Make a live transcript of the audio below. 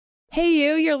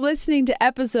Hey you're listening to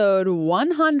episode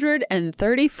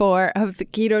 134 of the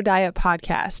Keto Diet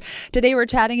Podcast. Today we're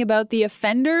chatting about the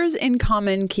offenders in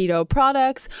common keto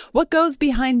products, what goes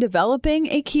behind developing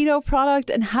a keto product,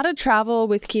 and how to travel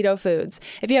with keto foods.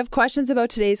 If you have questions about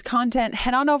today's content,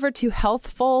 head on over to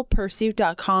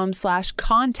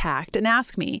healthfulpursuit.com/contact and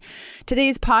ask me.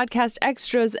 Today's podcast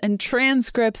extras and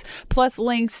transcripts, plus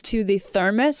links to the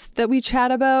thermos that we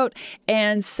chat about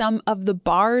and some of the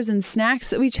bars and snacks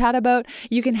that we chat about,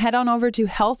 you can head on over to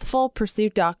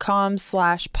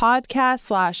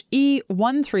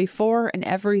healthfulpursuit.com/podcast/E134 and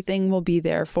everything will be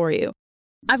there for you.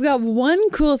 I've got one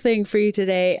cool thing for you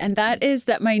today, and that is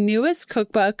that my newest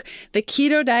cookbook, the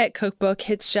Keto Diet Cookbook,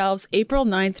 hits shelves April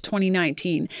 9th,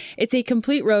 2019. It's a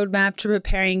complete roadmap to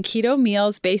preparing keto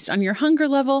meals based on your hunger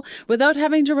level without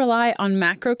having to rely on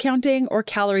macro counting or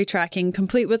calorie tracking,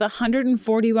 complete with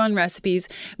 141 recipes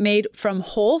made from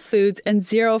whole foods and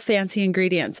zero fancy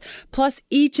ingredients. Plus,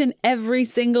 each and every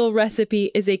single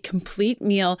recipe is a complete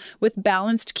meal with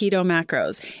balanced keto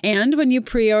macros. And when you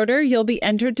pre-order, you'll be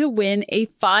entered to win a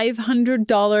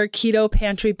 $500 keto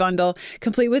pantry bundle,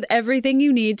 complete with everything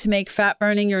you need to make fat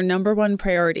burning your number one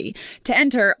priority. To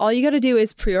enter, all you got to do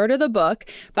is pre-order the book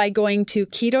by going to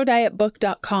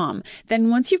ketodietbook.com. Then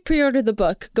once you've pre-ordered the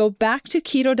book, go back to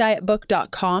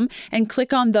ketodietbook.com and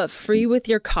click on the free with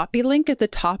your copy link at the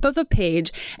top of the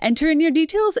page. Enter in your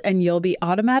details and you'll be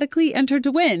automatically entered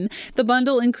to win. The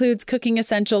bundle includes cooking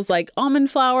essentials like almond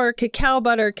flour, cacao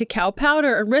butter, cacao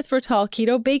powder, erythritol,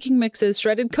 keto baking mixes,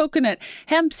 shredded coconut,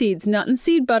 hemp seeds, nut and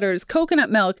seed butters, coconut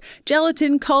milk,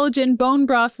 gelatin, collagen, bone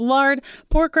broth, lard,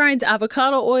 pork rinds,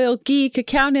 avocado oil, ghee,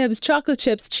 cacao nibs, chocolate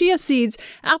chips, chia seeds,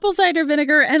 apple cider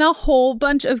vinegar, and a whole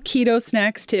bunch of keto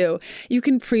snacks too. You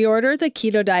can pre-order the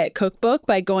Keto Diet Cookbook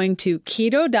by going to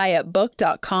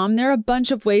ketodietbook.com. There are a bunch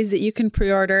of ways that you can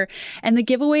pre-order, and the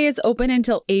giveaway is open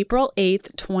until April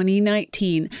 8th,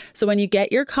 2019. So when you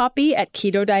get your copy at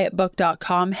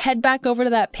ketodietbook.com, head back over to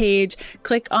that page,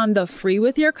 click on the free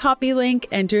with your copy link,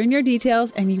 enter in your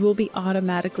details, and you will be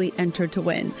automatically entered to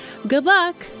win. Good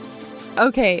luck!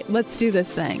 Okay, let's do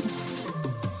this thing.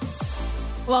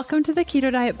 Welcome to the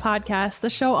Keto Diet Podcast, the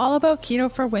show all about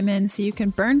keto for women so you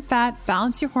can burn fat,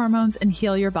 balance your hormones, and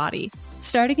heal your body.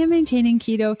 Starting and maintaining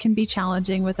keto can be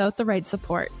challenging without the right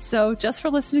support. So just for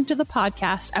listening to the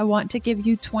podcast, I want to give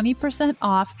you 20%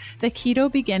 off the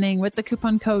Keto Beginning with the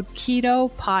coupon code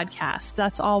KETO PODCAST.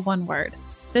 That's all one word.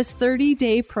 This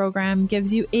 30-day program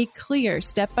gives you a clear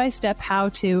step-by-step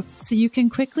how-to so you can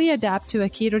quickly adapt to a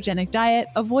ketogenic diet,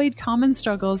 avoid common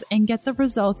struggles, and get the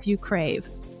results you crave.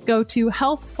 Go to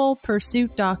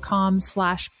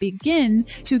healthfulpursuit.com/begin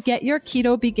to get your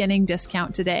Keto Beginning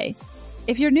discount today.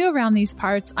 If you're new around these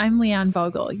parts, I'm Leanne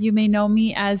Vogel. You may know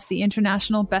me as the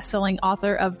international best-selling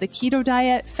author of The Keto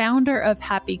Diet, founder of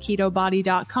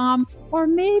HappyKetoBody.com, or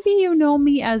maybe you know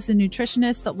me as the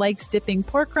nutritionist that likes dipping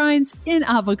pork rinds in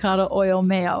avocado oil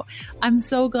mayo. I'm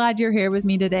so glad you're here with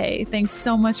me today. Thanks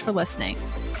so much for listening.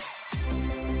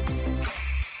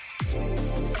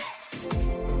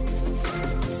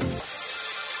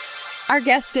 Our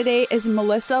guest today is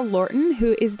Melissa Lorton,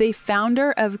 who is the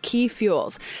founder of Key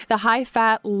Fuels, the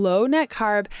high-fat,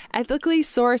 low-net-carb, ethically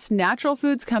sourced natural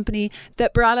foods company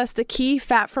that brought us the Key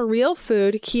Fat for Real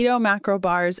Food keto macro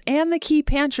bars and the Key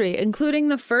Pantry, including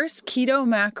the first keto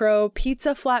macro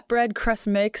pizza flatbread crust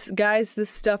mix. Guys, this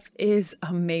stuff is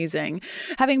amazing.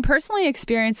 Having personally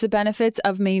experienced the benefits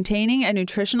of maintaining a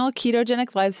nutritional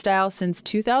ketogenic lifestyle since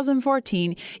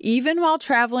 2014, even while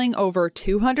traveling over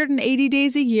 280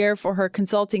 days a year for her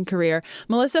consulting career,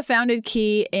 Melissa founded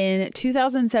Key in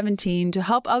 2017 to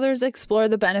help others explore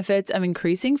the benefits of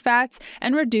increasing fats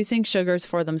and reducing sugars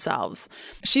for themselves.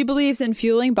 She believes in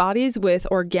fueling bodies with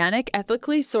organic,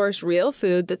 ethically sourced real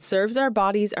food that serves our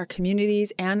bodies, our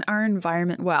communities, and our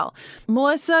environment well.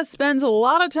 Melissa spends a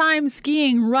lot of time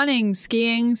skiing, running,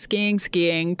 skiing,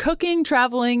 cooking,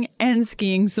 traveling, and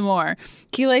skiing some more.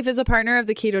 Key Life is a partner of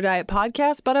the Keto Diet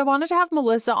Podcast, but I wanted to have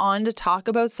Melissa on to talk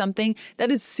about something that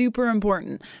is super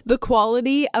important, the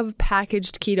quality of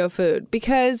packaged keto food.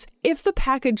 Because if the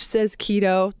package says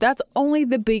keto, that's only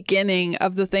the beginning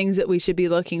of the things that we should be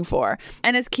looking for.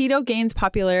 And as keto gains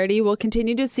popularity, we'll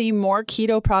continue to see more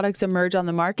keto products emerge on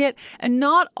the market, and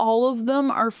not all of them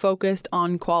are focused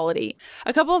on quality.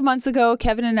 A couple of months ago,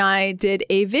 Kevin and I did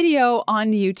a video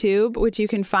on YouTube, which you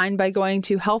can find by going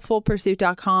to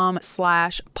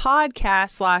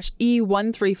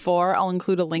healthfulpursuit.com/podcast/E134. I'll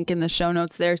include a link in the show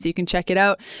notes there so you can check it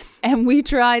out. And we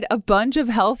tried a bunch of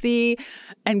healthy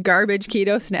and garbage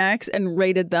keto snacks snacks and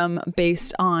rated them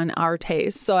based on our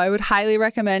taste. So I would highly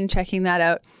recommend checking that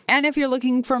out. And if you're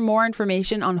looking for more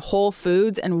information on whole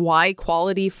foods and why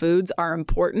quality foods are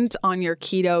important on your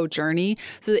keto journey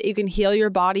so that you can heal your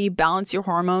body, balance your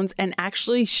hormones, and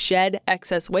actually shed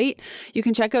excess weight, you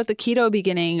can check out the Keto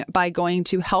Beginning by going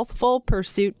to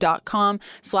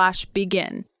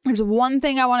healthfulpursuit.com/begin. There's one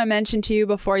thing I want to mention to you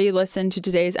before you listen to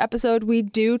today's episode. We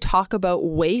do talk about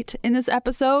weight in this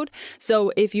episode.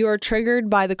 So if you are triggered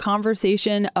by the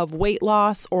conversation of weight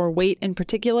loss or weight in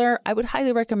particular, I would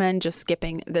highly recommend just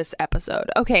skipping this episode.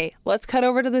 Okay, let's cut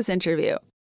over to this interview.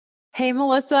 Hey,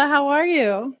 Melissa, how are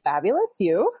you? Fabulous.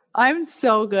 You? I'm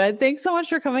so good. Thanks so much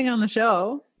for coming on the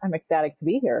show. I'm ecstatic to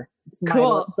be here. It's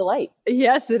Cool. my delight.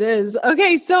 Yes, it is.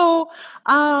 Okay, so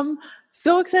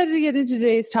so excited to get into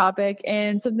today's topic,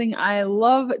 and something I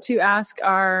love to ask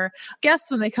our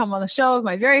guests when they come on the show.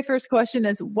 My very first question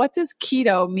is, what does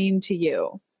keto mean to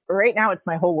you? Right now, it's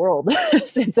my whole world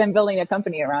since I'm building a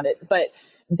company around it. But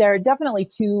there are definitely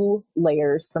two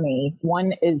layers for me.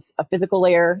 One is a physical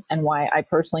layer and why I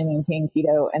personally maintain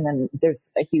keto. And then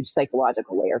there's a huge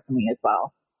psychological layer for me as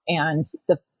well. And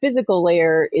the physical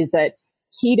layer is that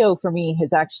keto for me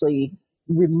has actually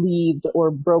relieved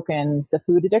or broken the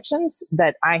food addictions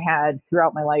that I had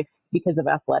throughout my life because of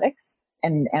athletics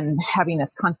and having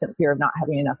this constant fear of not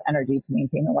having enough energy to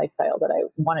maintain the lifestyle that I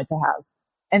wanted to have.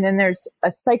 And then there's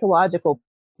a psychological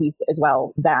piece as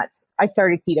well, that I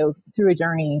started keto through a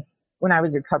journey when I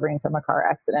was recovering from a car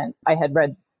accident. I had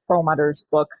read Perlmutter's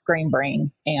book, Grain Brain,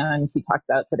 and he talked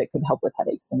about that it could help with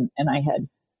headaches. And I had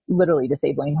literally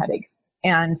disabling headaches.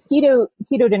 And keto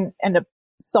didn't end up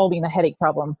solving the headache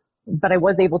problem, but I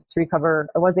was able to recover.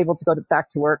 I was able to go back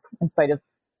to work in spite of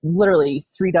literally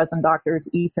 36 doctors,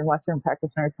 East and Western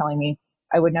practitioners telling me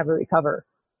I would never recover.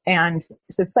 And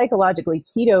so psychologically,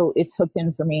 keto is hooked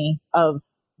in for me of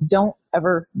don't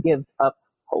ever give up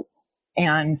hope.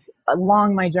 And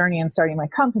along my journey and starting my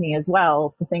company as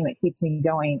well, the thing that keeps me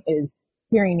going is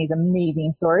hearing these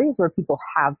amazing stories where people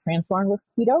have transformed with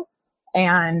keto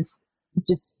and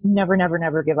just never, never,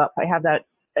 never give up. I have that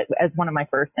as one of my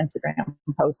first Instagram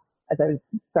posts as I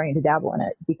was starting to dabble in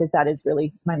it, because that is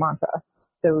really my mantra.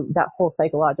 So that whole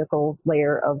psychological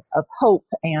layer of hope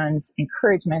and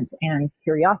encouragement and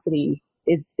curiosity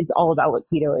is all about what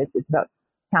keto is. It's about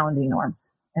challenging norms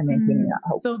and maintaining that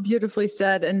hope. So beautifully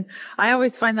said. And I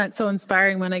always find that so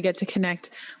inspiring when I get to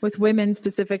connect with women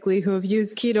specifically who have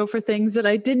used keto for things that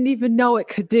I didn't even know it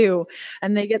could do.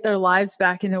 And they get their lives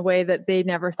back in a way that they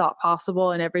never thought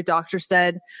possible. And every doctor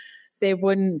said they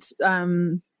wouldn't,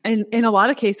 in a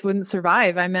lot of cases, wouldn't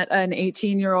survive. I met an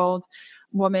 18-year-old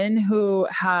woman who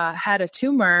had a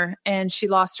tumor and she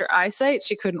lost her eyesight.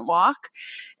 She couldn't walk.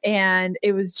 And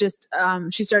it was just,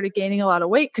 she started gaining a lot of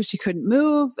weight because she couldn't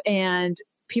move, and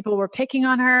people were picking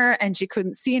on her and she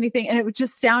couldn't see anything. And it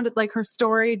just sounded like her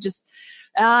story just,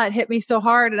 it hit me so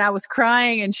hard, and I was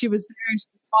crying, and she was there and she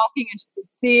was walking and she could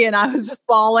see, and I was just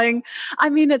bawling. I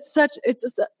mean, it's such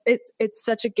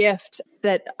a gift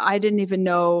that I didn't even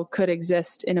know could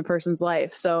exist in a person's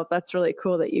life. So that's really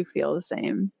cool that you feel the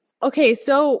same. Okay.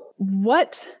 So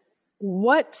what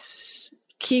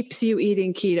keeps you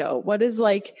eating keto?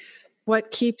 What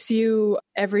keeps you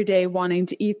every day wanting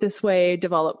to eat this way,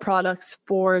 develop products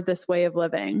for this way of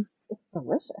living? It's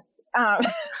delicious.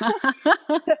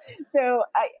 So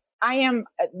I am,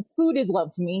 food is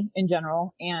love to me in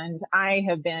general. And I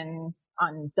have been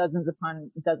on dozens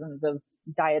upon dozens of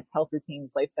diets, health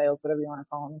routines, lifestyles, whatever you want to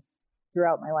call them,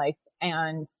 throughout my life.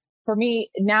 And for me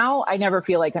now, I never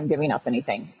feel like I'm giving up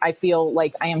anything. I feel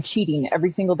like I am cheating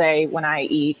every single day when I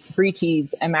eat brie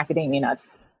cheese and macadamia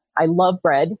nuts. I love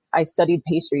bread. I studied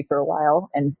pastry for a while.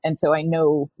 And so I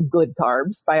know good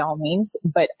carbs by all means,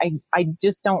 but I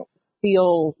just don't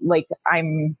feel like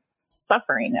I'm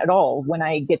suffering at all when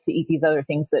I get to eat these other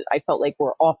things that I felt like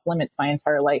were off limits my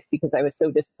entire life because I was so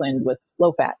disciplined with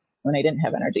low fat when I didn't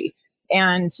have energy.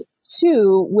 And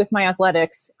two, with my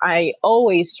athletics, I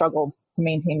always struggled to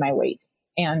maintain my weight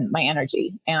and my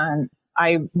energy. And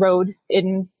I rode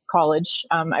in college.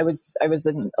 I was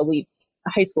an elite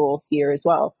high school skier as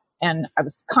well. And I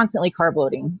was constantly carb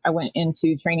loading. I went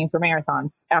into training for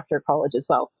marathons after college as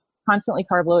well, constantly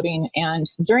carb loading. And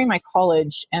during my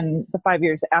college and the 5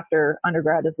 years after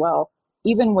undergrad as well,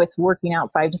 even with working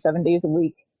out 5 to 7 days a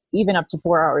week, even up to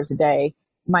 4 hours a day,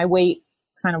 my weight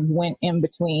kind of went in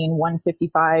between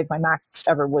 155. My max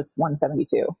ever was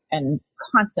 172, and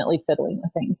constantly fiddling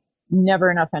with things, never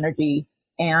enough energy.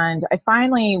 And I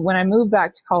finally, when I moved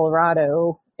back to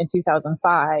Colorado in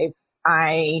 2005,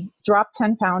 I dropped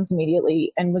 10 pounds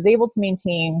immediately and was able to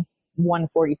maintain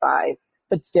 145,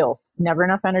 but still never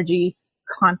enough energy,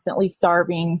 constantly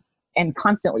starving and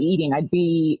constantly eating. I'd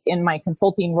be in my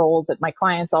consulting roles at my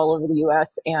clients all over the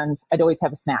US, and I'd always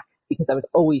have a snack because I was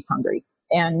always hungry.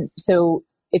 And so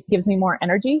it gives me more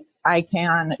energy. I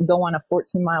can go on a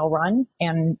 14-mile run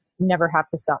and never have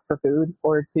to stop for food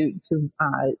or to do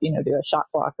a shot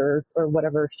block or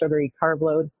whatever sugary carb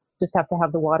load. Just have to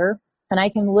have the water. And I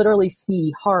can literally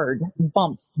ski hard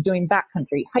bumps doing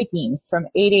backcountry hiking from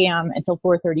 8 a.m. until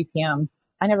 4:30 p.m.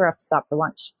 I never have to stop for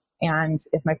lunch. And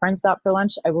if my friends stop for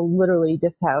lunch, I will literally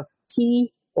just have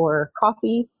tea or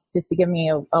coffee just to give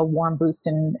me a warm boost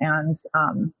and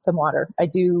some water. I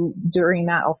do during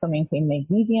that also maintain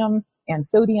magnesium and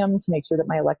sodium to make sure that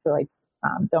my electrolytes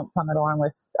don't plummet along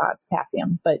with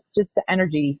potassium. But just the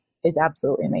energy is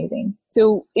absolutely amazing.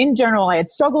 So in general, I had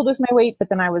struggled with my weight, but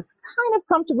then I was kind of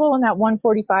comfortable in that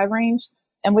 145 range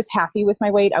and was happy with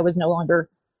my weight. I was no longer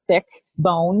thick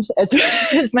boned, as,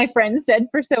 as my friend said,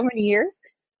 for so many years.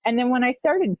 And then when I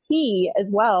started Key as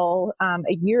well,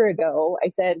 a year ago, I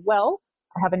said, well,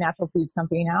 I have a natural foods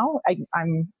company now.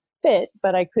 I'm fit,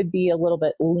 but I could be a little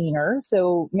bit leaner.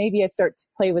 So maybe I start to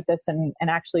play with this and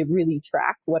actually really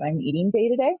track what I'm eating day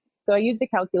to day. So I used the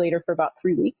calculator for about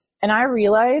 3 weeks, and I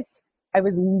realized I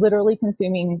was literally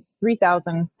consuming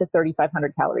 3,000 to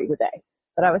 3,500 calories a day,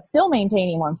 but I was still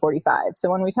maintaining 145.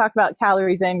 So when we talk about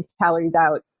calories in, calories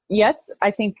out, yes, I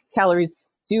think calories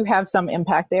do have some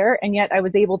impact there. And yet I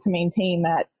was able to maintain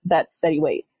that steady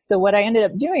weight. So what I ended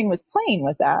up doing was playing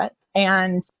with that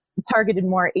and targeted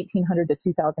more 1,800 to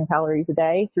 2,000 calories a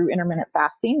day through intermittent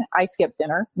fasting. I skip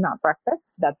dinner, not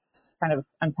breakfast. That's kind of,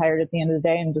 I'm tired at the end of the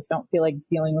day and just don't feel like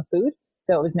dealing with food.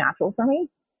 So it was natural for me,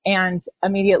 and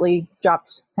immediately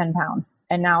dropped 10 pounds.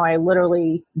 And now I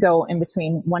literally go in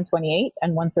between 128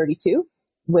 and 132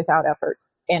 without effort.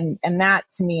 And that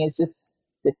to me is just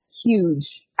this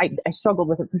huge, I struggled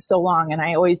with it for so long. And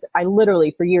I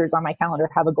literally for years on my calendar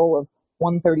have a goal of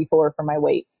 134 for my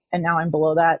weight. And now I'm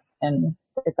below that and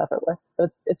it's effortless. So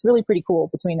it's really pretty cool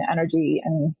between the energy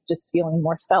and just feeling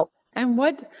more svelte. And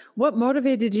what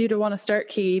motivated you to want to start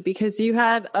Key? Because you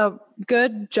had a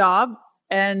good job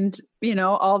and,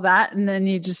 all that, and then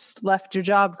you just left your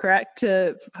job, correct,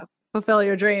 to fulfill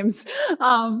your dreams.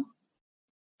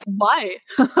 Why?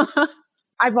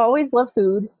 I've always loved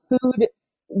food. Food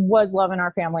was love in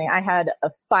our family. I had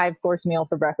a 5-course meal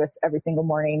for breakfast every single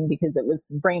morning because it was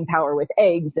brain power with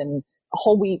eggs and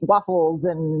whole wheat waffles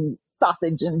and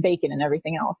sausage and bacon and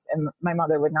everything else. And my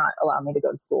mother would not allow me to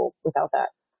go to school without that.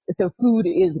 So food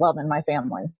is love in my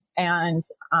family. And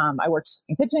I worked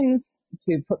in kitchens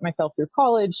to put myself through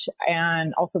college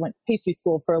and also went to pastry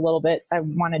school for a little bit. I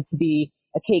wanted to be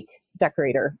a cake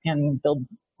decorator and build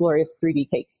glorious 3D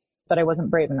cakes, but I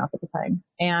wasn't brave enough at the time.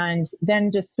 And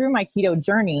then just through my keto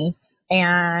journey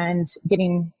and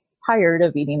getting tired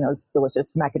of eating those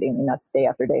delicious macadamia nuts day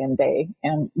after day and day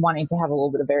and wanting to have a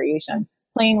little bit of variation,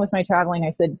 playing with my traveling,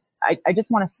 I said, I just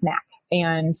want a snack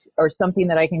or something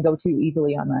that I can go to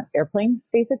easily on the airplane,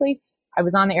 basically. I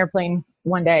was on the airplane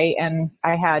one day and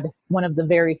I had one of the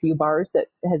very few bars that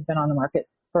has been on the market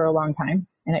for a long time.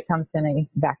 And it comes in a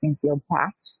vacuum sealed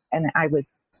pack. And I was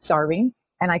starving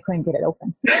and I couldn't get it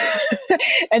open.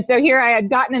 And so here I had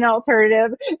gotten an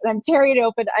alternative and I'm tearing it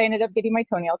open. I ended up getting my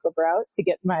toenail clipper out to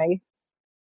get my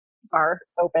bar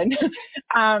open.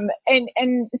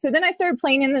 And so then I started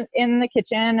playing in the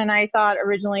kitchen, and I thought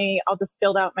originally I'll just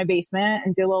build out my basement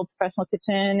and do a little professional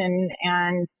kitchen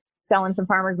and sell in some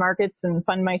farmers markets and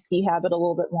fund my ski habit a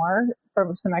little bit more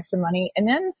for some extra money. And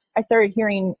then I started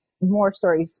hearing more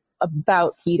stories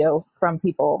about keto from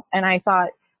people. And I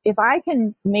thought, if I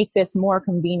can make this more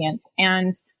convenient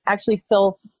and actually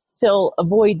still a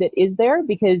void that is there,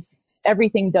 because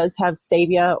everything does have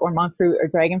stevia or monk fruit or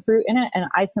dragon fruit in it, and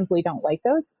I simply don't like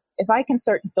those. If I can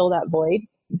start to fill that void,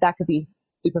 that could be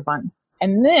super fun.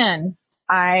 And then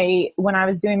when I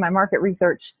was doing my market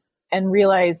research and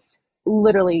realized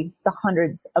literally the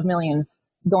hundreds of millions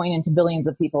going into billions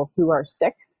of people who are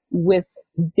sick with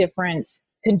different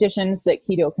conditions that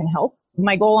keto can help.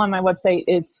 My goal on my website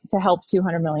is to help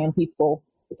 200 million people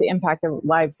to impact their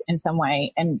lives in some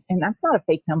way. And that's not a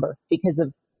fake number because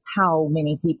of how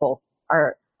many people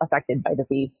are affected by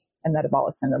disease and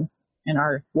metabolic syndromes in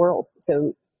our world.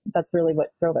 So that's really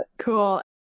what drove it. Cool.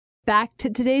 Back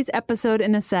to today's episode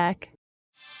in a sec.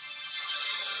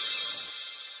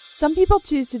 Some people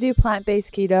choose to do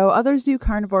plant-based keto, others do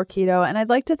carnivore keto, and I'd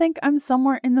like to think I'm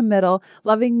somewhere in the middle,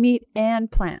 loving meat and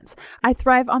plants. I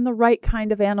thrive on the right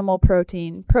kind of animal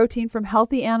protein from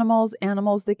healthy animals,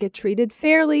 animals that get treated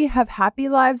fairly, have happy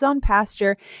lives on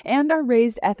pasture, and are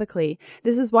raised ethically.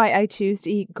 This is why I choose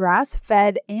to eat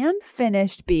grass-fed and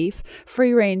finished beef,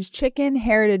 free-range chicken,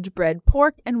 heritage-bred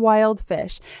pork, and wild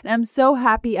fish. And I'm so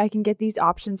happy I can get these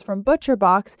options from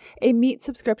ButcherBox, a meat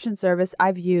subscription service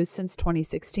I've used since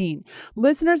 2016.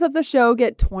 Listeners of the show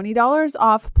get $20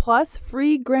 off plus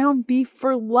free ground beef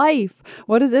for life.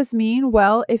 What does this mean?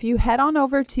 Well, if you head on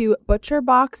over to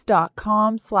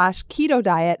butcherbox.com/keto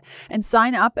diet and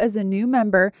sign up as a new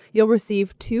member, you'll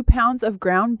receive 2 pounds of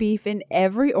ground beef in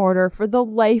every order for the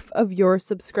life of your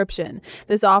subscription.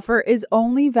 This offer is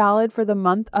only valid for the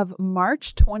month of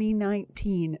March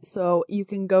 2019. So you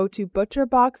can go to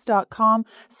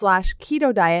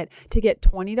butcherbox.com/keto diet to get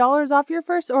 $20 off your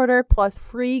first order plus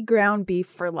free ground beef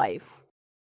for life.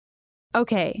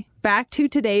 Okay, back to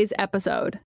today's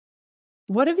episode.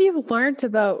 What have you learned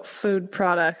about food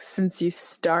products since you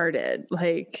started?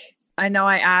 I know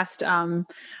I asked a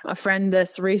friend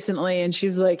this recently and she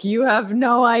was like, you have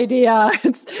no idea.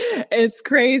 It's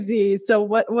crazy. So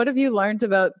what have you learned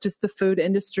about just the food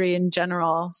industry in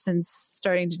general since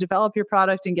starting to develop your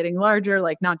product and getting larger,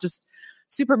 not just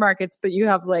supermarkets, but you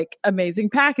have amazing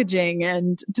packaging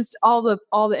and just all the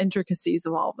intricacies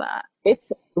of all of that?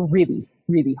 It's really,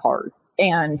 really hard.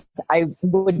 And I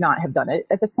would not have done it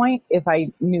at this point if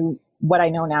I knew what I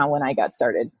know now when I got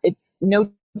started. It's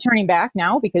no turning back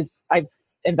now because I've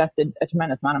invested a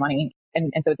tremendous amount of money.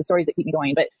 And so it's the stories that keep me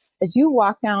going. But as you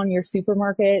walk down your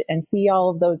supermarket and see all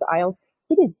of those aisles,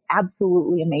 it is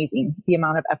absolutely amazing the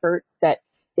amount of effort that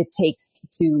it takes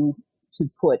to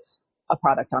put a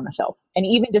product on the shelf. And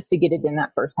even just to get it in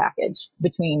that first package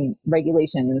between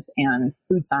regulations and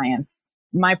food science.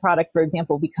 My product, for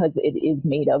example, because it is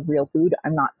made of real food,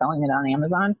 I'm not selling it on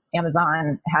Amazon.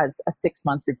 Amazon has a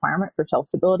 6-month requirement for shelf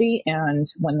stability. And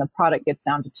when the product gets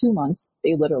down to 2 months,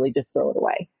 they literally just throw it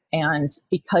away. And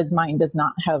because mine does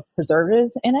not have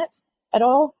preservatives in it at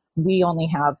all, we only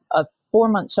have a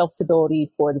 4-month shelf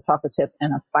stability for the chocolate chip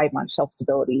and a 5-month shelf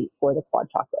stability for the quad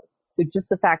chocolate. So just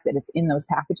the fact that it's in those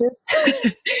packages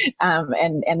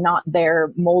and not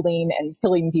there molding and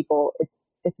killing people, it's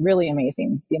really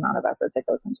amazing the amount of effort that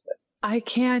goes into it. I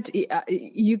can't,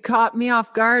 you caught me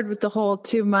off guard with the whole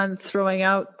 2-month throwing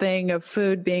out thing of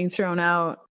food being thrown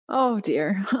out. Oh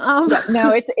dear. Yeah,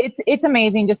 no, it's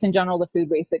amazing just in general, the food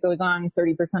waste that goes on.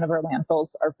 30% of our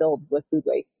landfills are filled with food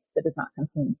waste that is not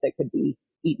consumed, that could be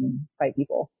eaten by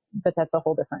people, but that's a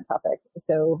whole different topic.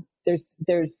 So there's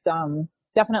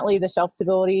definitely the shelf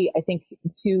stability. I think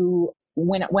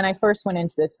when I first went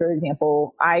into this, for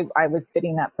example, I was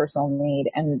fitting that personal need.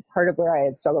 And part of where I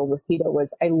had struggled with keto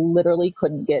was I literally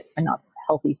couldn't get enough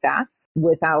healthy fats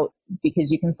because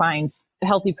you can find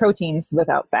healthy proteins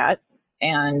without fat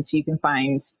and you can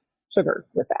find sugar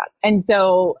with that. And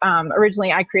so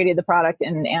originally I created the product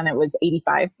and it was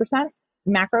 85%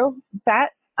 macro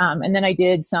fat. And then I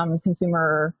did some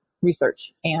consumer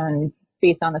research, and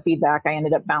based on the feedback, I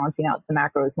ended up balancing out the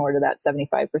macros more to that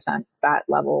 75% fat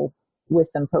level with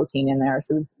some protein in there.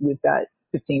 So we've got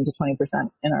 15 to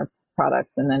 20% in our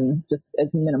products, and then just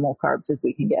as minimal carbs as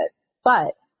we can get.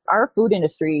 But our food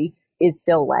industry is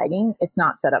still lagging. It's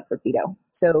not set up for keto.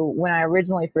 So when I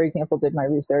originally, for example, did my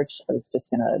research, I was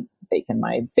just going to bake in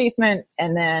my basement.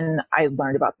 And then I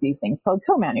learned about these things called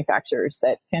co-manufacturers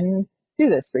that can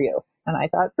do this for you. And I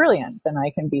thought, brilliant, then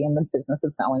I can be in the business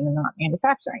of selling and not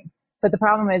manufacturing. But the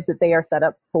problem is that they are set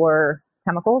up for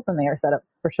chemicals and they are set up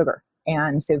for sugar.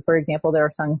 And so, for example, there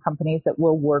are some companies that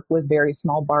will work with very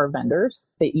small bar vendors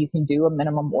that you can do a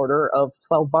minimum order of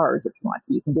 12 bars if you want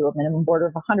to. You can do a minimum order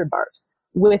of 100 bars.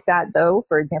 With that, though,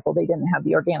 for example, they didn't have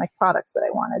the organic products that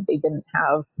I wanted. They didn't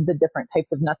have the different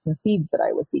types of nuts and seeds that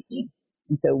I was seeking.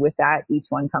 And so with that, each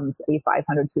one comes a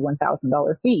 $500 to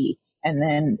 $1,000 fee. And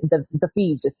then the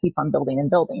fees just keep on building and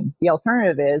building. The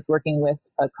alternative is working with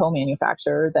a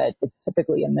co-manufacturer that it's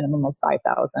typically a minimum of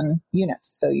 5,000 units.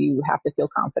 So you have to feel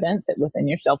confident that within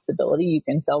your shelf stability, you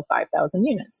can sell 5,000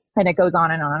 units. And it goes on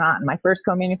and on and on. My first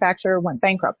co-manufacturer went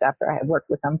bankrupt after I had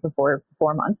worked with them for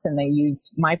 4 months. And they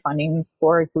used my funding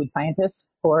for a food scientist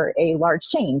for a large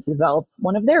chain to develop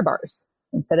one of their bars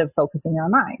instead of focusing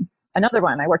on mine. Another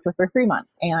one I worked with for 3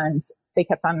 months, and they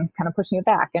kept on kind of pushing it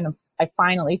back. And I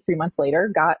finally, 3 months later,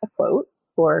 got a quote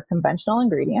for conventional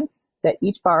ingredients that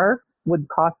each bar would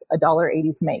cost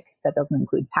 $1.80 to make. That doesn't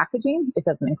include packaging. It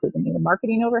doesn't include any of the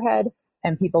marketing overhead.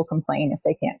 And people complain if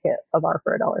they can't get a bar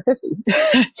for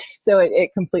 $1.50. So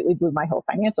it completely blew my whole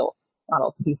financial not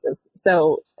all to pieces.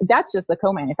 So that's just the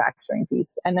co-manufacturing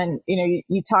piece. And then,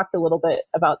 you talked a little bit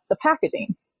about the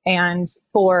packaging. And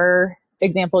for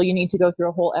example, you need to go through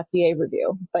a whole FDA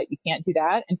review, but you can't do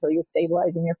that until you're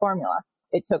stabilizing your formula.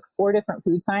 It took 4 different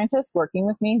food scientists working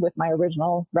with me with my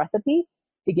original recipe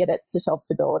to get it to shelf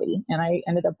stability. And I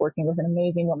ended up working with an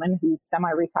amazing woman who's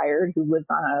semi-retired, who lives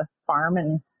on a farm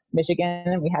in Michigan,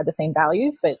 and we had the same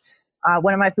values. But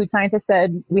one of my food scientists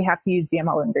said, we have to use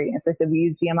GMO ingredients. I said, we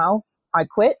use GMO. I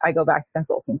quit. I go back to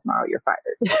consulting tomorrow. You're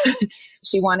fired.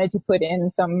 She wanted to put in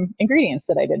some ingredients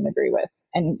that I didn't agree with.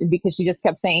 And because she just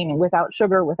kept saying, without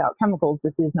sugar, without chemicals,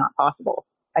 this is not possible.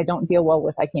 I don't deal well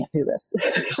with, I can't do this.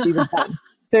 She was done.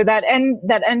 So that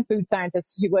end food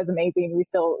scientist, she was amazing. We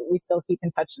still keep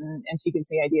in touch, and she gives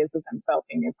me ideas as I'm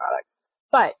developing new products.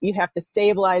 But you have to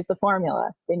stabilize the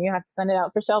formula. Then you have to send it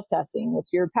out for shelf testing, which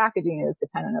your packaging is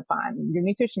dependent upon. Your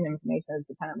nutrition information is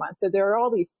dependent upon. So there are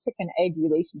all these chicken egg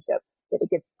relationships that it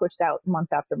gets pushed out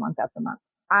month after month after month.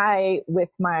 I, with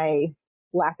my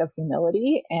lack of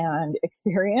humility and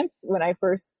experience, when I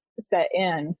first set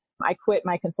in, I quit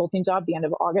my consulting job the end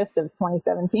of August of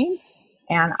 2017.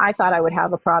 And I thought I would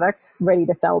have a product ready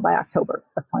to sell by October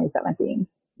of 2017.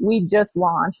 We just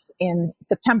launched in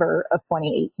September of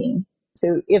 2018.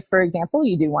 So if, for example,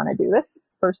 you do want to do this,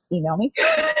 first email me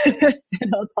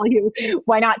and I'll tell you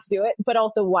why not to do it, but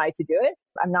also why to do it.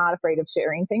 I'm not afraid of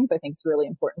sharing things. I think it's really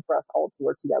important for us all to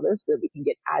work together so that we can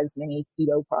get as many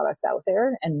keto products out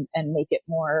there and make it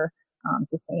more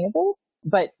sustainable.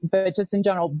 But just in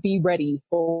general, be ready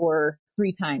for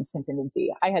 3 times contingency.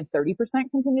 I had 30%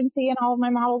 contingency in all of my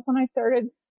models when I started.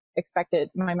 Expected,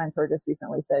 my mentor just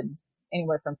recently said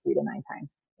anywhere from 3 to 9 times.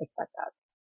 Expect that.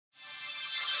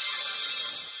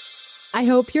 I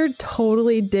hope you're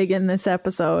totally digging this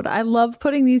episode. I love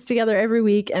putting these together every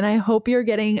week, and I hope you're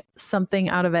getting something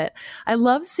out of it. I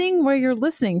love seeing where you're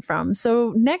listening from.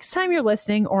 So next time you're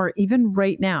listening, or even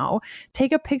right now,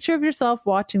 take a picture of yourself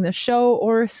watching the show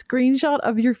or a screenshot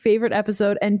of your favorite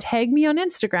episode and tag me on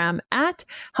Instagram at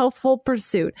Healthful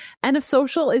Pursuit. And if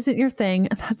social isn't your thing,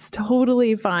 that's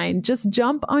totally fine. Just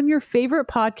jump on your favorite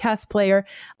podcast player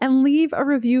and leave a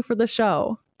review for the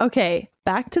show. Okay,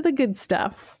 back to the good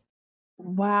stuff.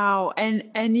 Wow.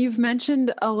 And you've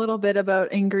mentioned a little bit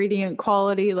about ingredient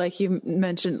quality, like you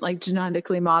mentioned, like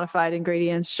genetically modified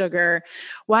ingredients, sugar.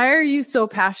 Why are you so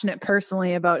passionate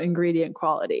personally about ingredient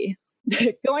quality?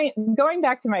 Going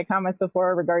back to my comments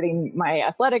before regarding my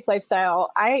athletic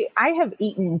lifestyle, I have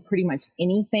eaten pretty much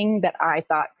anything that I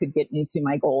thought could get me to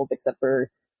my goals, except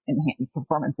for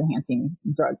performance enhancing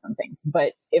drugs and things.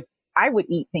 But if I would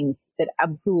eat things that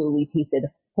absolutely tasted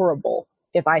horrible,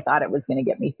 if I thought it was going to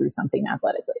get me through something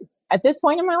athletically. At this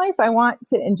point in my life, I want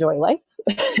to enjoy life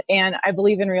and I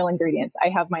believe in real ingredients. I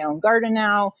have my own garden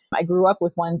now. I grew up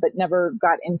with one, but never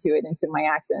got into it until my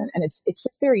accident. And it's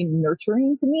just very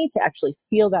nurturing to me to actually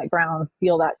feel that ground,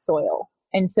 feel that soil.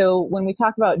 And so when we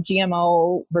talk about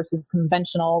GMO versus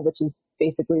conventional, which is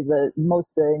basically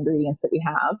most of the ingredients that we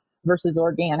have, versus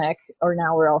organic, or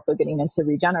now we're also getting into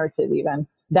regenerative even,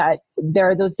 that there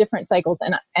are those different cycles.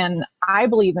 And I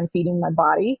believe in feeding my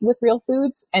body with real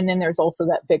foods. And then there's also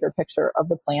that bigger picture of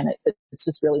the planet that's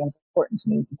just really important to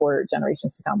me for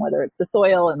generations to come, whether it's the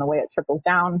soil and the way it trickles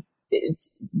down, it's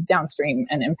downstream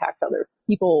and impacts other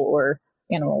people or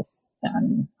animals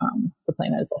and the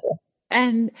planet as a whole.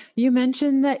 And you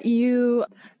mentioned that you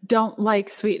don't like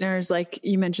sweeteners, like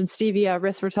you mentioned stevia,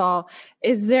 erythritol.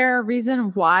 Is there a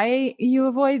reason why you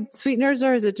avoid sweeteners,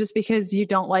 or is it just because you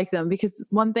don't like them? Because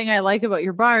one thing I like about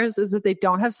your bars is that they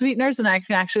don't have sweeteners and I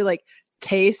can actually like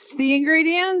taste the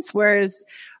ingredients, whereas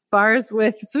bars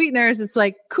with sweeteners, it's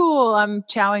like, cool, I'm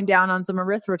chowing down on some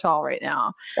erythritol right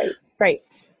now. Right.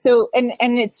 So, and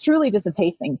it's truly just a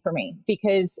taste thing for me,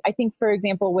 because I think, for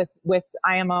example, with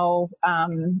IMO,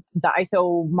 the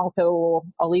isomalto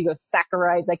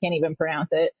oligosaccharides, I can't even pronounce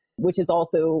it, which is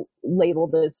also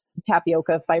labeled as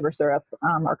tapioca fiber syrup,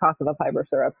 or cassava fiber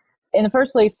syrup. In the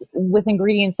first place, with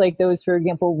ingredients like those, for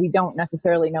example, we don't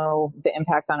necessarily know the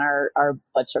impact on our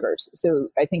blood sugars. So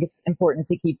I think it's important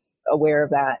to keep aware of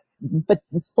that. But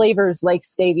flavors like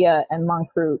stevia and monk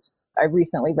fruit, I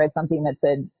recently read something that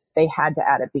said they had to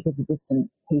add it because it just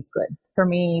didn't taste good. For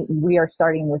me, we are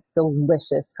starting with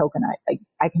delicious coconut.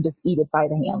 I can just eat it by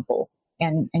the handful.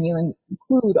 And you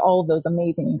include all of those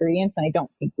amazing ingredients, and I don't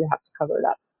think you have to cover it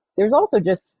up. There's also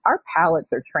just, our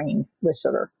palates are trained with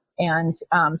sugar. And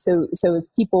so as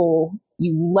people,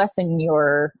 you lessen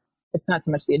it's not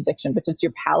so much the addiction, but it's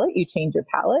your palate. You change your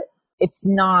palate. It's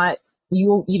not,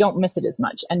 you don't miss it as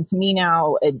much. And to me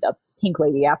now, a pink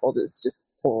lady apple is just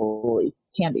totally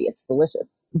candy. It's delicious.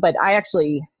 But I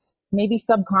actually, maybe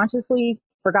subconsciously,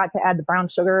 forgot to add the brown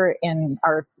sugar in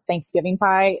our Thanksgiving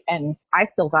pie, and I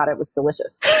still thought it was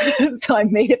delicious. So I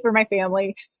made it for my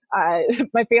family.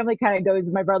 My family kind of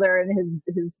goes, my brother and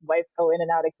his wife go in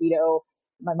and out of keto.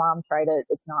 My mom tried it.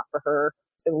 It's not for her.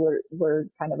 So we're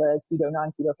kind of a keto,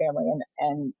 non-keto family,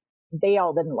 and they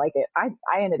all didn't like it.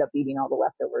 I ended up eating all the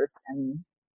leftovers and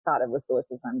thought it was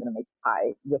delicious. I'm going to make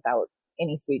pie without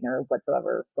any sweetener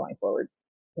whatsoever going forward.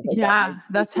 Yeah,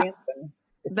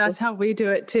 that's how we do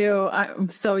it too. I'm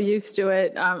so used to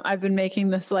it. I've been making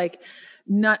this like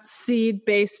nut seed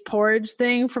based porridge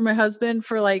thing for my husband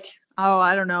for like,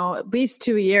 I don't know, at least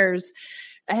 2 years.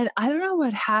 And I don't know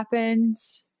what happened.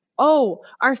 Oh,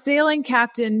 our sailing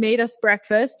captain made us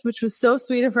breakfast, which was so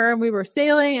sweet of her. And we were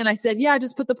sailing and I said, yeah,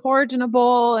 just put the porridge in a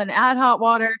bowl and add hot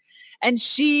water. And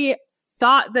she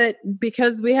thought that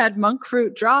because we had monk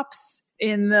fruit drops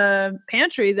in the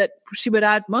pantry that she would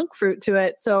add monk fruit to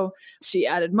it. So she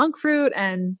added monk fruit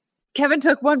and Kevin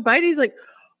took one bite. He's like,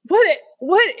 what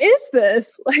is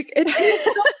this? Like, it tastes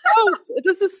so gross.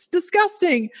 This is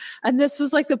disgusting. And this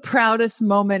was like the proudest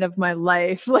moment of my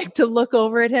life, like to look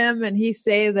over at him and he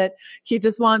say that he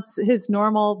just wants his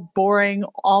normal, boring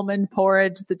almond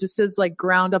porridge that just is like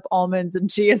ground up almonds and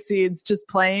chia seeds, just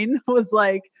plain, was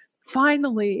like,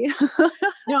 finally.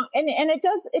 No, and it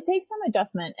takes some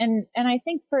adjustment. And I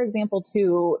think, for example,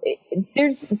 too,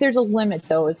 there's a limit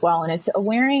though as well. And it's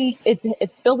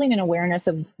building an awareness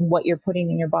of what you're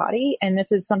putting in your body. And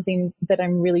this is something that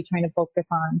I'm really trying to focus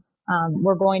on.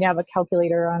 We're going to have a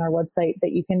calculator on our website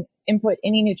that you can input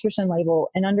any nutrition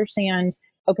label and understand,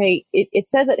 okay, it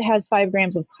says it has 5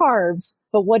 grams of carbs,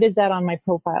 but what is that on my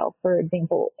profile, for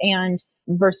example, and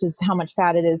versus how much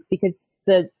fat it is, because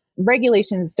the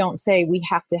regulations don't say we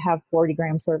have to have 40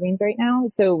 gram servings right now.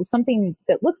 So something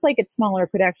that looks like it's smaller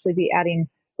could actually be adding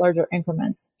larger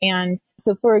increments. And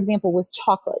so, for example, with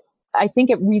chocolate, I think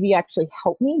it really actually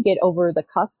helped me get over the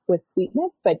cusp with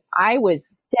sweetness, but I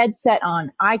was dead set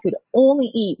on I could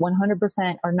only eat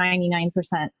 100% or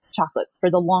 99% chocolate for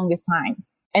the longest time.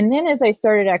 And then as I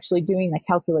started actually doing the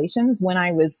calculations when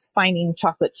I was finding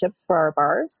chocolate chips for our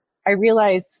bars, I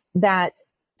realized that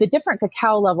the different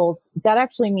cacao levels, that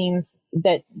actually means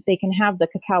that they can have the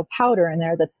cacao powder in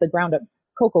there, that's the ground up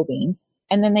cocoa beans,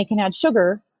 and then they can add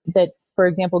sugar that, for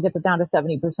example, gets it down to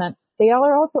 70%. They all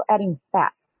are also adding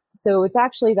fat. So it's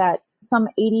actually that some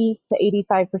 80 to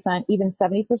 85%, even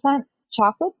 70%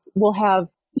 chocolates will have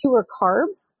fewer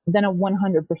carbs than a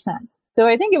 100%. So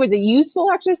I think it was a useful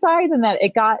exercise in that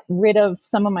it got rid of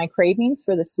some of my cravings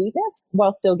for the sweetness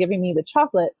while still giving me the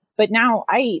chocolate. But now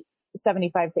I eat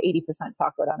 75 to 80%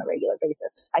 chocolate on a regular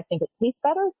basis. I think it tastes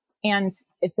better and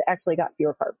it's actually got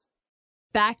fewer carbs.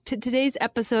 Back to today's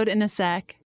episode in a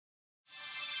sec.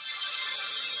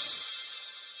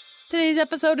 Today's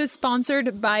episode is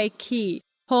sponsored by Key,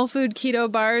 whole food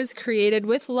keto bars created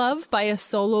with love by a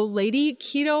solo lady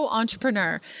keto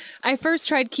entrepreneur. I first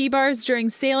tried Key bars during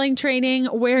sailing training,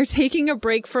 where taking a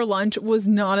break for lunch was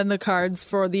not in the cards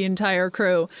for the entire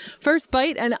crew. First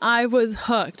bite and I was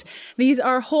hooked. These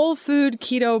are whole food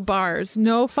keto bars.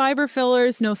 No fiber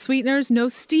fillers, no sweeteners, no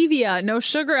stevia, no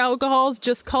sugar alcohols,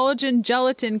 just collagen,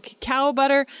 gelatin, cacao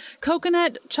butter,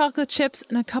 coconut, chocolate chips,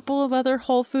 and a couple of other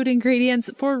whole food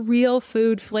ingredients for real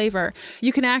food flavor.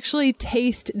 You can actually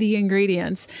taste the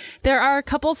ingredients. There are a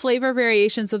couple flavor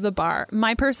variations of the bar.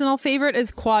 My personal favorite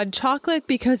is quad chocolate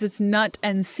because it's nut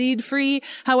and seed free.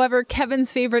 However,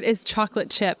 Kevin's favorite is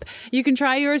chocolate chip. You can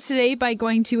try yours today by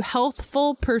going to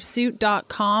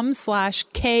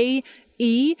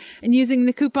healthfulpursuit.com/KE and using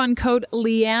the coupon code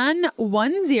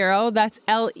Leanne10, that's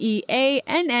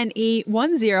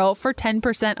LEANNE10 for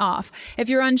 10% off. If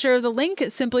you're unsure of the link,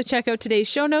 simply check out today's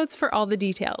show notes for all the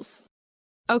details.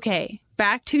 Okay,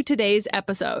 back to today's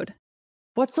episode.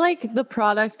 What's like the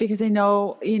product? Because I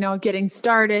know, getting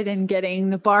started and getting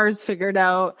the bars figured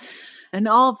out and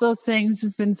all of those things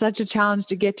has been such a challenge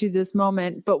to get to this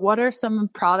moment. But what are some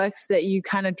products that you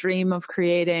kind of dream of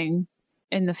creating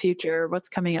in the future? What's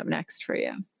coming up next for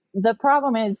you? The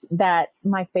problem is that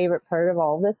my favorite part of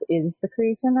all of this is the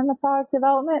creation and the product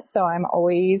development. So I'm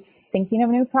always thinking of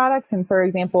new products. And for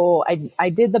example, I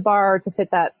did the bar to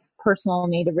fit that personal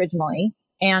need originally.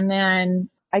 And then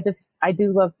I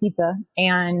do love pizza,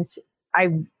 and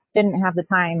I didn't have the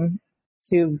time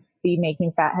to be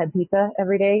making fathead pizza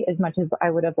every day as much as I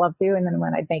would have loved to. And then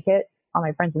when I'd make it, all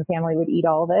my friends and family would eat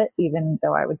all of it, even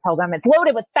though I would tell them it's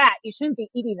loaded with fat. You shouldn't be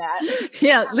eating that.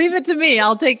 Yeah, leave it to me.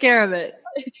 I'll take care of it.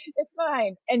 It's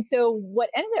fine. And so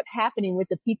what ended up happening with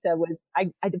the pizza was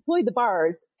I deployed the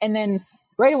bars, and then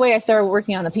right away I started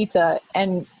working on the pizza,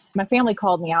 and my family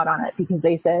called me out on it because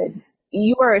they said,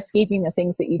 you are escaping the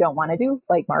things that you don't want to do,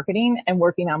 like marketing, and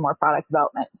working on more product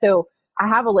development. So I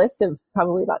have a list of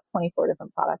probably about 24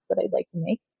 different products that I'd like to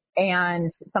make.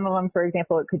 And some of them, for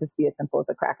example, it could just be as simple as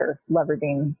a cracker,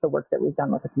 leveraging the work that we've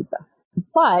done with a pizza.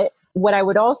 But what I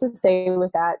would also say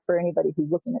with that for anybody who's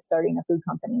looking at starting a food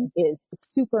company is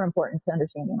it's super important to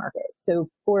understand your market. So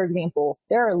for example,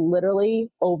 there are literally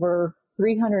over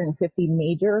 350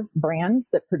 major brands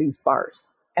that produce bars.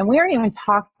 And we aren't even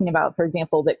talking about, for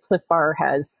example, that Cliff Bar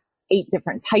has 8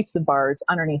 different types of bars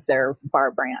underneath their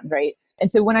bar brand, right?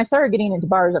 And so when I started getting into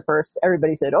bars at first,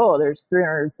 everybody said, oh, there's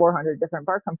 300, 400 different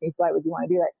bar companies. Why would you want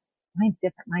to do that? Mine's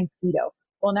different. Mine's keto.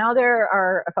 Well, now there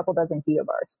are a couple dozen keto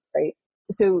bars, right?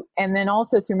 So, and then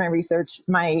also through my research,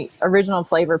 my original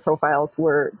flavor profiles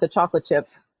were the chocolate chip,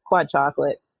 quad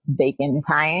chocolate, bacon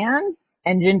cayenne,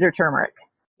 and ginger turmeric.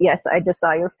 Yes, I just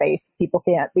saw your face. People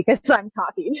can't because I'm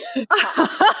talking.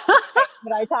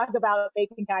 But I talk about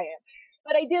bacon cayenne.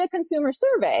 But I did a consumer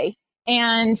survey,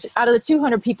 and out of the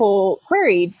 200 people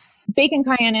queried, bacon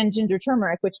cayenne and ginger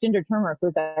turmeric, which ginger turmeric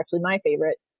was actually my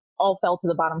favorite, all fell to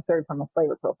the bottom third from a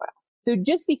flavor profile. So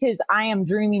just because I am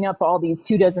dreaming up all these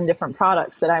 24 different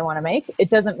products that I want to make,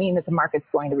 it doesn't mean that the market's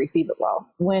going to receive it well.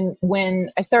 When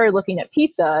I started looking at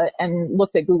pizza and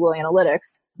looked at Google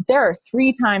Analytics, there are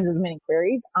 3 times as many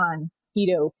queries on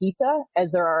keto pizza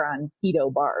as there are on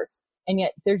keto bars. And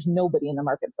yet there's nobody in the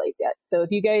marketplace yet. So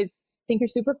if you guys think you're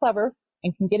super clever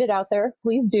and can get it out there,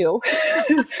 please do.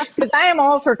 Because I am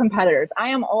all for competitors. I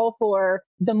am all for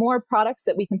the more products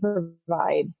that we can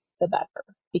provide, the better,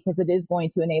 because it is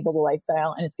going to enable the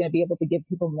lifestyle and it's going to be able to give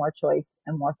people more choice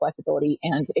and more flexibility.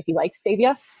 And if you like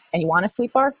stevia and you want a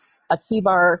sweet bar, a key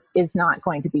bar is not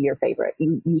going to be your favorite.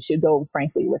 You should go,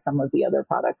 frankly, with some of the other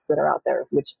products that are out there,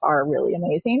 which are really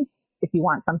amazing. If you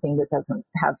want something that doesn't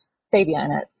have stevia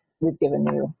in it, we've given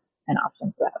you an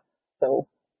option for that. So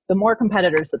the more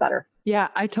competitors, the better. Yeah,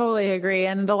 I totally agree.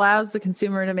 And it allows the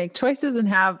consumer to make choices and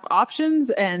have options.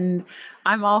 And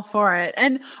I'm all for it.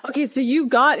 And okay, so you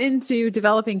got into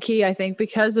developing key, I think,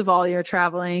 because of all your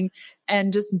traveling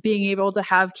and just being able to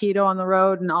have keto on the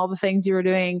road and all the things you were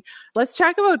doing. Let's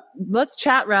chat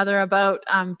about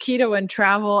keto and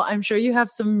travel. I'm sure you have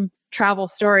some travel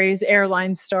stories,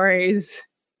 airline stories.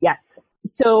 Yes.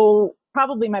 So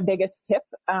probably my biggest tip,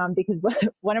 because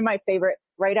one of my favorite,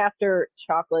 right after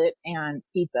chocolate and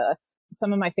pizza,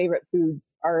 some of my favorite foods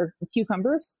are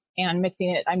cucumbers and mixing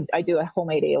it. I do a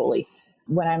homemade aioli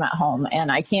when I'm at home,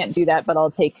 and I can't do that, but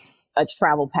I'll take a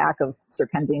travel pack of Sir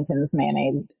Kensington's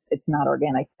mayonnaise. It's not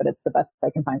organic, but it's the best I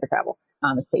can find for travel.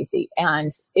 It's tasty.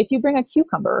 And if you bring a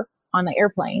cucumber on the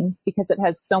airplane, because it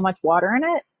has so much water in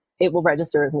it, it will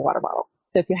register as a water bottle.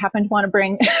 So if you happen to want to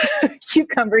bring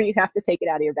cucumber, you have to take it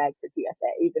out of your bag for TSA,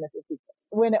 even if it's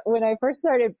when I first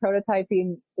started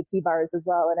prototyping the key bars as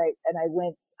well, and I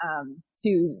went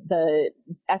to the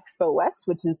Expo West,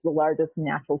 which is the largest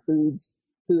natural food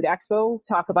expo.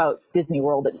 Talk about Disney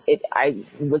World. I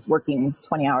was working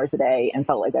 20 hours a day and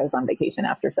felt like I was on vacation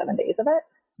after 7 days of it.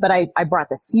 But I brought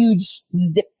this huge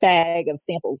zip bag of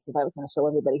samples because I was going to show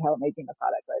everybody how amazing the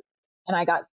product was. And I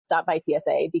got stopped by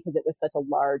TSA because it was such a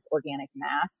large organic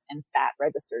mass, and fat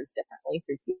registers differently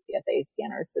through TSA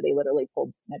scanners. So they literally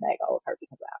pulled my bag all apart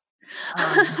because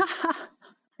of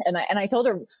that. And I told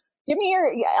her, give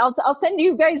me I'll send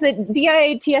you guys at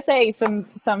DIA TSA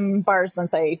some bars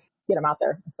once I get them out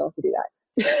there. I still have to do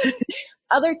that.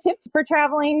 Other tips for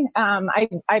traveling,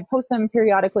 I post them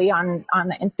periodically on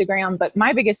the Instagram, but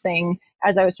my biggest thing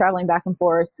as I was traveling back and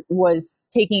forth was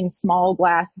taking small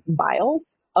glass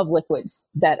vials of liquids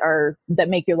that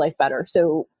make your life better.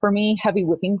 So for me, heavy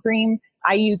whipping cream,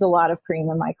 I use a lot of cream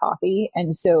in my coffee.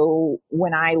 And so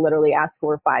when I literally ask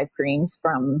for 5 creams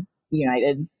from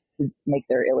United to make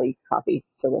their illy coffee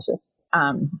delicious,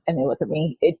 and they look at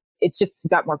me, it's just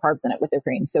got more carbs in it with their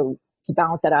cream. So to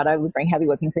balance that out, I would bring heavy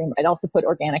whipping cream. I'd also put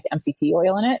organic MCT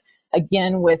oil in it.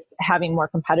 Again, with having more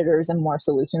competitors and more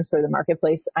solutions for the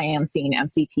marketplace, I am seeing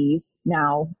MCTs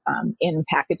now in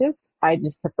packages. I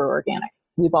just prefer organic.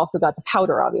 We've also got the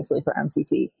powder, obviously, for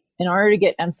MCT. In order to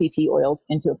get MCT oils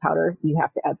into a powder, you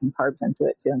have to add some carbs into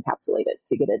it to encapsulate it,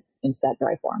 to get it into that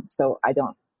dry form. So I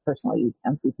don't personally use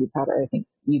MCT powder. I think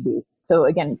you do. So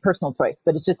again, personal choice,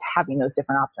 but it's just having those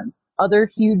different options. Other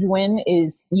huge win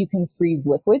is you can freeze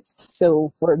liquids.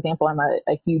 So for example, I'm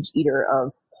a huge eater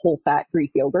of whole fat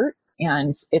Greek yogurt.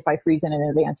 And if I freeze it in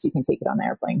advance, you can take it on the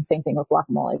airplane. Same thing with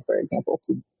guacamole, for example,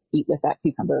 to eat with that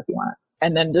cucumber if you want it.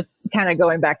 And then just kind of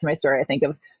going back to my story, I think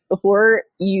of before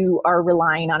you are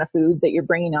relying on a food that you're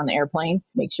bringing on the airplane,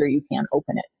 make sure you can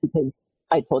open it, because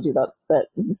I told you about the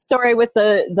story with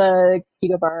the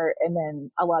keto bar, and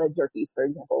then a lot of jerkies, for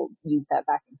example, use that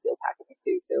vacuum seal packaging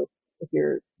too. So if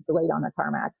you're delayed on the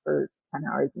tarmac for 10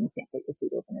 hours and you can't get your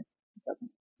food open, it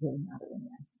doesn't really matter in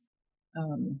the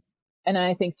end. And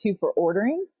I think too, for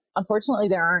ordering, unfortunately,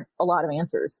 there aren't a lot of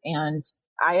answers. And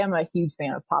I am a huge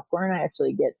fan of popcorn. I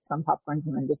actually get some popcorns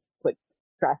and then just put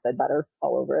grass-fed butter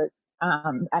all over it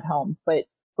at home. But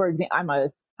for example,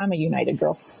 I'm a United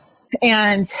girl,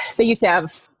 and they used to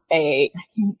have I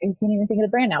can't even think of the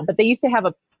brand now, but they used to have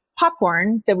a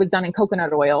popcorn that was done in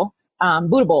coconut oil,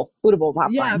 bootable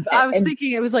popcorn. Yeah, I was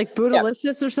thinking it was like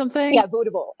Bootylicious or something. Yeah,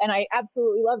 bootable, and I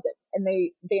absolutely loved it. And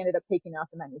they ended up taking it off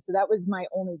the menu, so that was my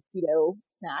only keto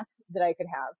snack that I could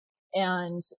have.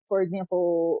 And for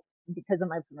example, because of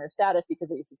my premier status,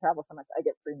 because I used to travel so much, I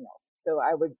get free meals. So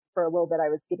for a little bit, I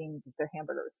was getting just their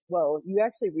hamburgers. Well, you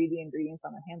actually read the ingredients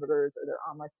on the hamburgers or their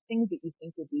omelets, things that you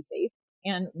think would be safe.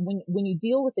 And when you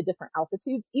deal with the different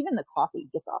altitudes, even the coffee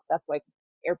gets off. That's why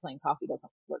airplane coffee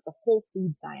doesn't work. The whole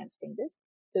food science changes.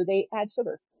 So they add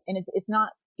sugar, and it's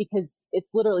not because it's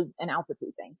literally an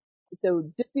altitude thing.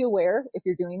 So just be aware, if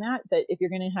you're doing that if you're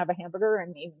going to have a hamburger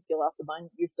and even peel off the bun,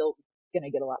 you're still going to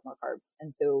get a lot more carbs.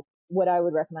 And so what I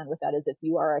would recommend with that is, if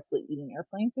you are actually eating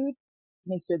airplane food,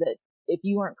 make sure that if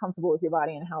you aren't comfortable with your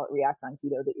body and how it reacts on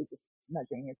keto, that you're just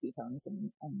measuring your ketones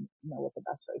and know what the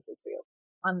best choice is for you.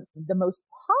 On the most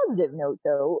positive note,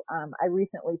 though, I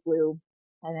recently flew,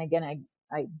 and again,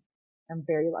 I am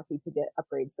very lucky to get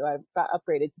upgrades. So I've got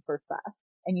upgraded to first class.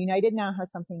 And United now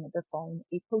has something that they're calling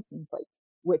a protein plate,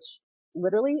 which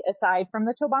literally, aside from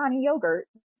the Chobani yogurt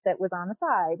that was on the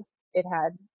side, it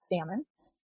had salmon,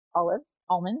 olives,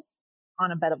 almonds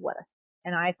on a bed of lettuce.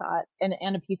 And I thought,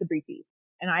 and a piece of brie cheese.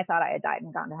 And I thought I had died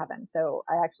and gone to heaven. So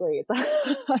I actually,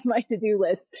 on my to-do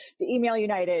list to email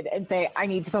United and say, I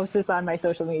need to post this on my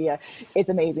social media. It's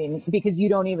amazing, because you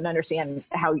don't even understand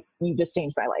how you just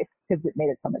changed my life, because it made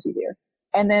it so much easier.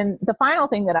 And then the final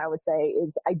thing that I would say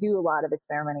is, I do a lot of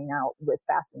experimenting now with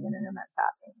fasting and intermittent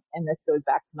fasting. And this goes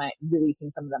back to my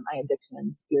releasing some of my addiction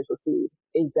and fears with food,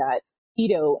 is that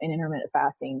keto and intermittent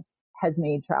fasting has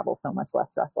made travel so much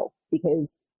less stressful.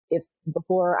 Because if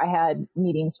before I had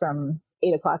meetings from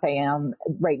 8:00 a.m.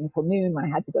 right until noon when I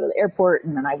had to go to the airport,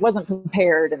 and then I wasn't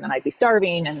prepared, and then I'd be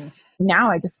starving, and now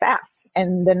I just fast.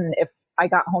 And then if I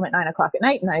got home at 9:00 at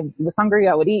night and I was hungry,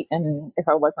 I would eat. And if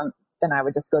I wasn't, then I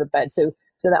would just go to bed. So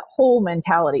that whole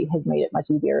mentality has made it much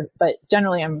easier. But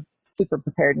generally, I'm super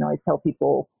prepared and always tell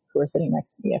people who are sitting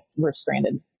next to me, if we're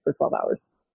stranded for 12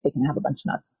 hours, they can have a bunch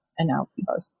of nuts and now keep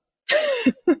ours.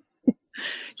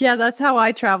 Yeah, that's how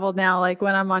I travel now. Like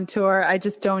when I'm on tour, I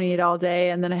just don't eat all day.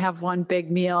 And then I have one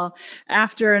big meal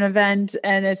after an event,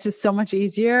 and it's just so much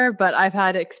easier. But I've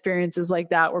had experiences like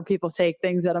that where people take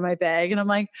things out of my bag and I'm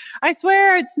like, I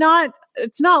swear it's not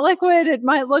liquid. It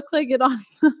might look like it on.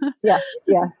 Yeah.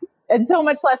 And so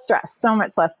much less stress.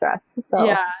 So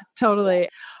yeah, totally.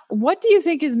 What do you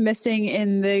think is missing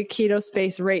in the keto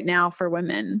space right now for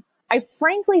women? I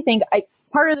frankly think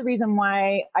part of the reason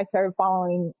why I started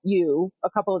following you a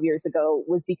couple of years ago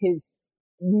was because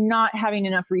not having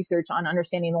enough research on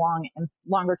understanding the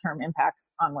longer term impacts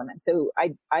on women. So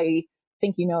I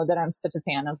think you know that I'm such a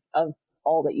fan of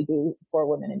all that you do for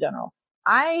women in general.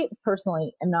 I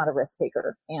personally am not a risk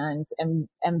taker, and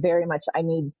am very much, I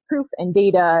need proof and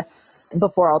data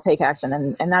before I'll take action.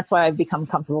 And that's why I've become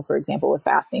comfortable, for example, with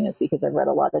fasting, is because I've read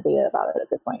a lot of data about it at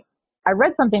this point. I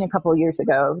read something a couple of years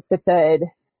ago that said,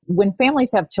 when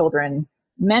families have children,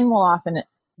 men will often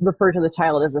refer to the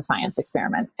child as a science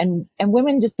experiment, and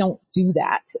women just don't do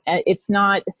that. It's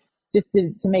not just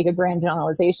to make a grand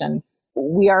generalization.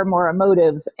 We are more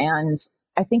emotive, and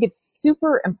I think it's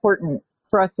super important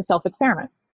for us to self-experiment.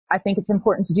 I think it's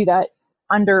important to do that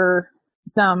under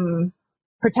some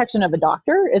protection of a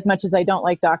doctor. As much as I don't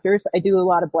like doctors, I do a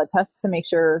lot of blood tests to make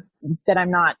sure that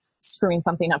I'm not screwing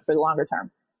something up for the longer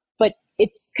term. But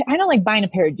it's kind of like buying a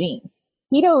pair of jeans.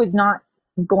 Keto is not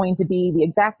going to be the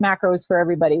exact macros for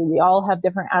everybody. We all have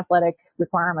different athletic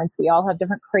requirements. We all have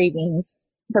different cravings.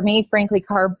 For me, frankly,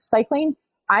 carb cycling,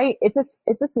 it's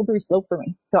a slippery slope for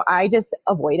me. So I just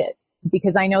avoid it,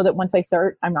 because I know that once I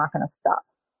start, I'm not going to stop.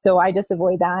 So I just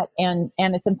avoid that. And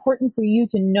it's important for you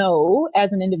to know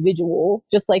as an individual,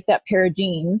 just like that pair of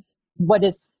jeans, what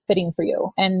is fitting for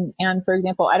you. And for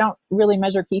example, I don't really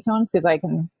measure ketones because I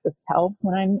can just tell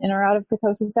when I'm in or out of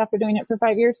ketosis after doing it for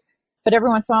 5 years. But every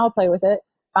once in a while I'll play with it.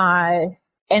 And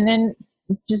then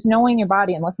just knowing your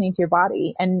body and listening to your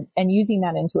body and using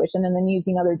that intuition, and then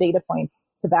using other data points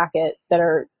to back it that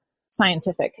are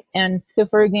scientific. And so,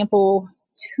 for example,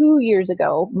 2 years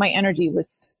ago, my energy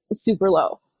was super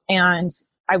low. And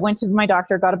I went to my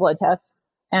doctor, got a blood test,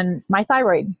 and my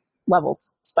thyroid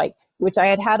levels spiked, which I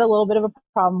had a little bit of a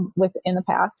problem with in the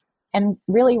past. And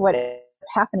really what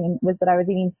happening was that I was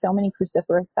eating so many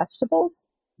cruciferous vegetables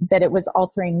that it was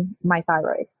altering my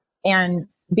thyroid. And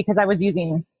because I was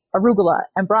using arugula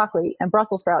and broccoli and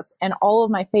Brussels sprouts and all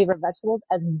of my favorite vegetables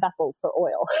as vessels for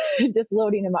oil, just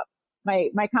loading them up.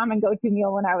 My common go-to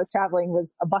meal when I was traveling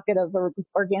was a bucket of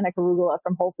organic arugula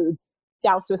from Whole Foods,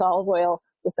 doused with olive oil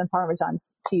with some Parmesan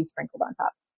cheese sprinkled on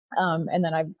top. And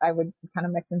then I would kind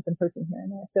of mix in some protein here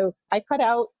and there. So I cut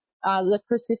out the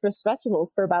cruciferous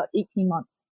vegetables for about 18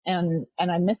 months. And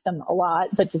I missed them a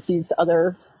lot, but just used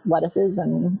other lettuces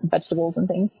and vegetables and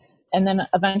things. And then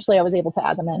eventually I was able to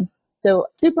add them in. So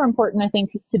super important, I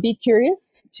think, to be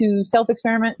curious, to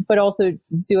self-experiment, but also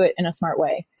do it in a smart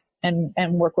way and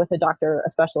work with a doctor, a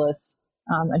specialist,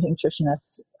 a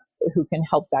nutritionist who can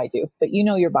help guide you. But you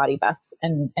know your body best,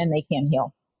 and they can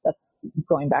heal. That's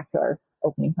going back to our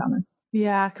opening comments.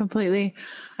 Yeah, completely.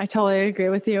 I totally agree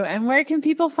with you. And where can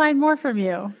people find more from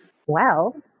you?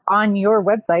 Well, on your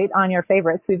website, on your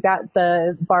favorites, we've got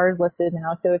the bars listed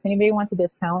now. So if anybody wants a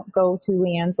discount, go to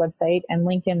Leanne's website and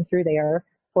link in through there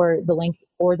for the link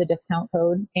or the discount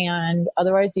code. And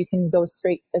otherwise, you can go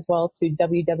straight as well to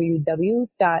www.ke.life.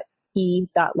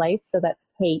 So that's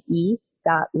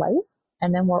ke.life.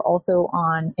 And then we're also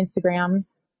on Instagram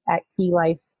at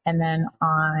KeyLife, and then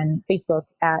on Facebook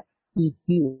at Key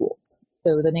Fuels.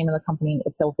 So the name of the company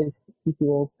itself is Key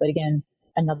Fuels. But again,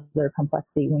 another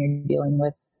complexity when you're dealing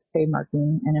with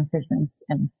trademarking and infringements,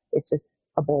 and it's just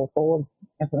a bowl full of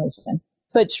information.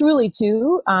 But truly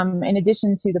too, in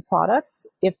addition to the products,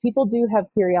 if people do have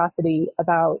curiosity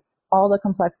about all the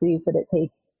complexities that it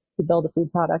takes to build a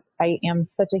food product, I am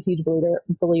such a huge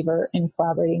believer in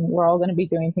collaborating. We're all going to be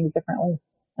doing things differently.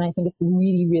 And I think it's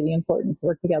really, really important to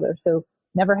work together. So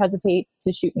never hesitate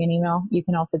to shoot me an email. You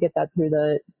can also get that through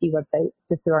the website,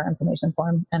 just through our information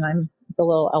form. And I'm the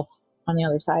little elf on the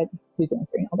other side who's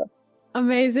answering all this.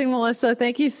 Amazing, Melissa.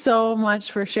 Thank you so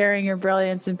much for sharing your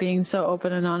brilliance and being so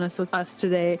open and honest with us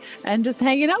today and just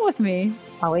hanging out with me.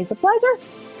 Always a pleasure.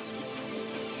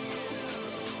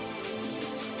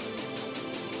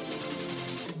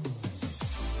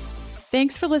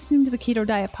 Thanks for listening to the Keto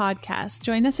Diet Podcast.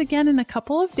 Join us again in a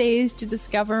couple of days to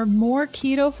discover more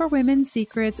Keto for Women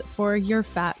secrets for your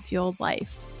fat-fueled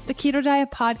life. The Keto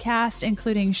Diet Podcast,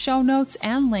 including show notes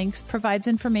and links, provides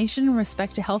information in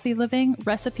respect to healthy living,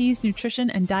 recipes,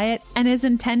 nutrition, and diet, and is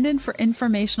intended for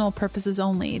informational purposes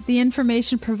only. The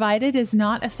information provided is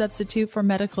not a substitute for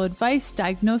medical advice,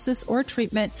 diagnosis, or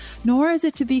treatment, nor is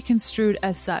it to be construed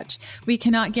as such. We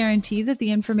cannot guarantee that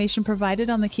the information provided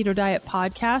on the Keto Diet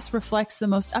Podcast reflects the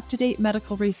most up-to-date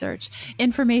medical research.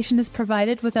 Information is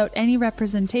provided without any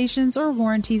representations or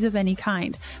warranties of any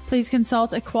kind. Please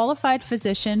consult a qualified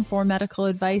physician for medical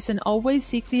advice and always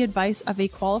seek the advice of a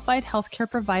qualified healthcare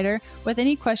provider with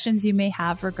any questions you may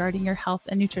have regarding your health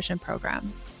and nutrition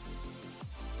program.